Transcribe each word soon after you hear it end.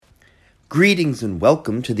Greetings and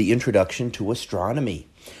welcome to the Introduction to Astronomy.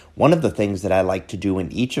 One of the things that I like to do in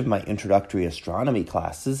each of my introductory astronomy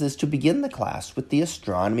classes is to begin the class with the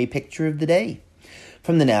astronomy picture of the day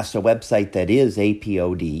from the NASA website, that is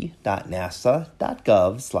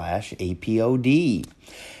apod.nasa.gov/apod.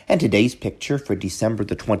 And today's picture for December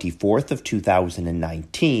the 24th of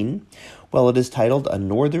 2019, well, it is titled A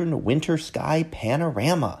Northern Winter Sky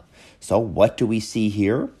Panorama. So what do we see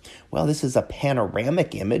here? Well, this is a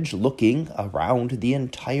panoramic image looking around the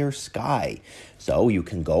entire sky. So you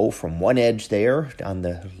can go from one edge there on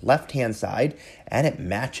the left-hand side, and it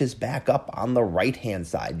matches back up on the right-hand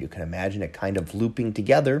side. You can imagine it kind of looping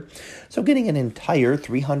together, so getting an entire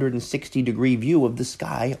 360-degree view of the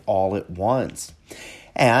sky all at once.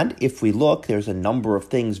 And if we look, there's a number of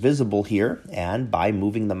things visible here, and by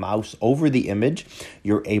moving the mouse over the image,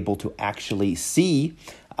 you're able to actually see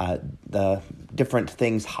the different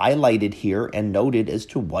things highlighted here and noted as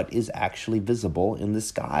to what is actually visible in the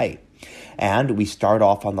sky. And we start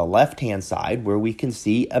off on the left-hand side where we can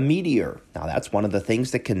see a meteor. Now, that's one of the things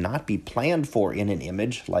that cannot be planned for in an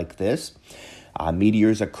image like this.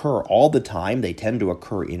 Meteors occur all the time. They tend to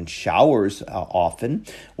occur in showers often,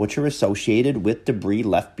 which are associated with debris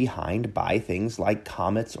left behind by things like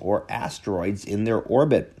comets or asteroids in their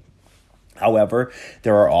orbit. However,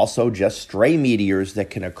 there are also just stray meteors that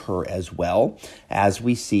can occur as well, as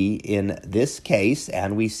we see in this case,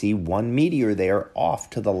 and we see one meteor there off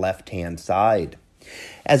to the left-hand side.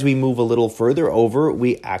 As we move a little further over,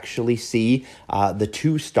 we actually see the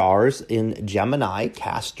two stars in Gemini,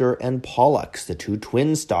 Castor and Pollux, the two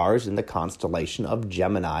twin stars in the constellation of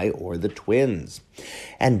Gemini, or the twins.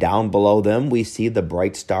 And down below them, we see the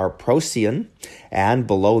bright star Procyon, and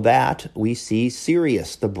below that, we see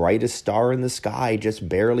Sirius, the brightest star in the sky, just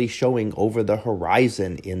barely showing over the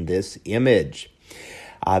horizon in this image.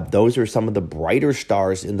 Those are some of the brighter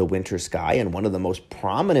stars in the winter sky, and one of the most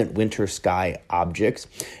prominent winter sky objects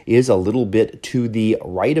is a little bit to the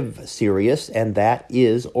right of Sirius, and that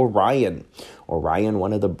is Orion. Orion,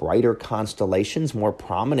 one of the brighter constellations, more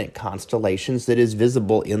prominent constellations that is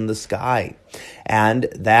visible in the sky. And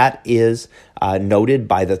that is noted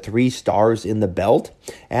by the three stars in the belt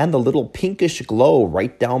and the little pinkish glow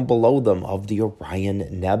right down below them of the Orion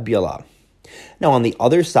Nebula. Now, on the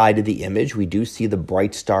other side of the image, we do see the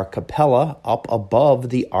bright star Capella up above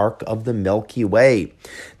the arc of the Milky Way.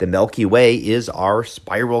 The Milky Way is our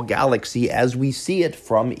spiral galaxy as we see it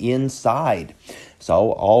from inside.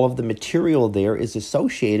 So all of the material there is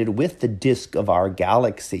associated with the disk of our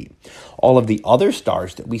galaxy. All of the other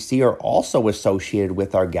stars that we see are also associated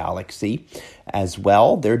with our galaxy as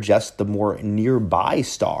well. They're just the more nearby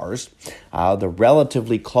stars, the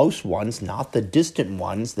relatively close ones, not the distant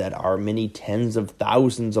ones that are many tens of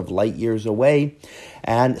thousands of light years away,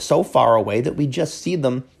 and so far away that we just see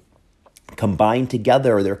them combined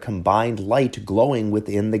together, their combined light glowing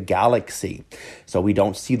within the galaxy. So we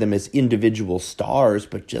don't see them as individual stars,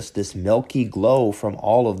 but just this milky glow from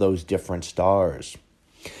all of those different stars.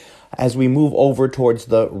 As we move over towards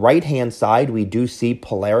the right-hand side, we do see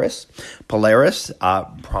Polaris. Polaris,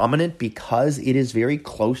 prominent because it is very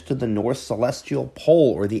close to the North Celestial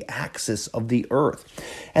Pole, or the axis of the Earth.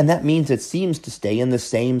 And that means it seems to stay in the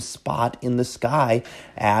same spot in the sky.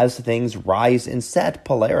 As things rise and set,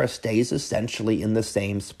 Polaris stays essentially in the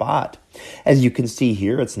same spot. As you can see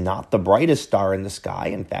here, it's not the brightest star in the sky.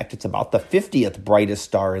 In fact, it's about the 50th brightest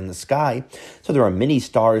star in the sky. So there are many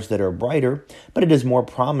stars that are brighter, but it is more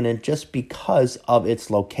prominent just because of its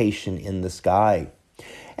location in the sky.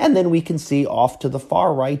 And then we can see off to the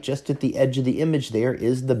far right, just at the edge of the image there,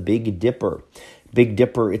 is the Big Dipper. Big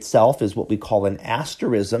Dipper itself is what we call an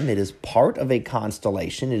asterism. It is part of a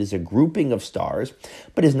constellation. It is a grouping of stars,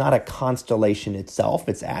 but is not a constellation itself.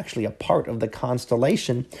 It's actually a part of the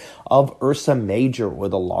constellation of Ursa Major, or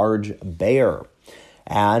the Large Bear.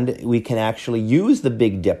 And we can actually use the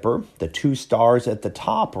Big Dipper. The two stars at the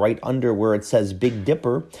top, right under where it says Big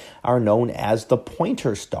Dipper, are known as the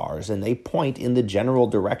pointer stars, and they point in the general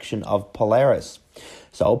direction of Polaris.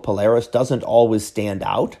 So Polaris doesn't always stand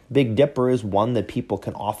out. Big Dipper is one that people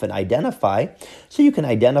can often identify. So you can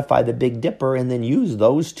identify the Big Dipper and then use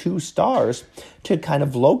those two stars to kind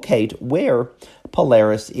of locate where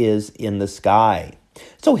Polaris is in the sky.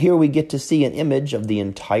 So here we get to see an image of the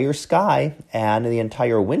entire sky and the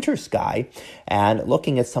entire winter sky, and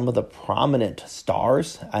looking at some of the prominent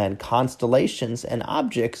stars and constellations and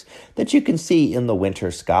objects that you can see in the winter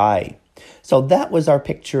sky. So that was our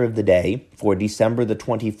picture of the day for December the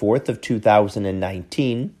 24th of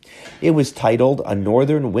 2019. It was titled A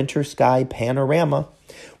Northern Winter Sky Panorama.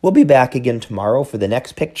 We'll be back again tomorrow for the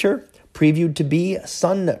next picture. previewed to be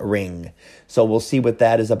sun ring. So we'll see what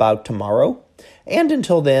that is about tomorrow. And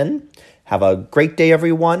until then, have a great day,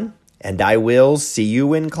 everyone, and I will see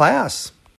you in class.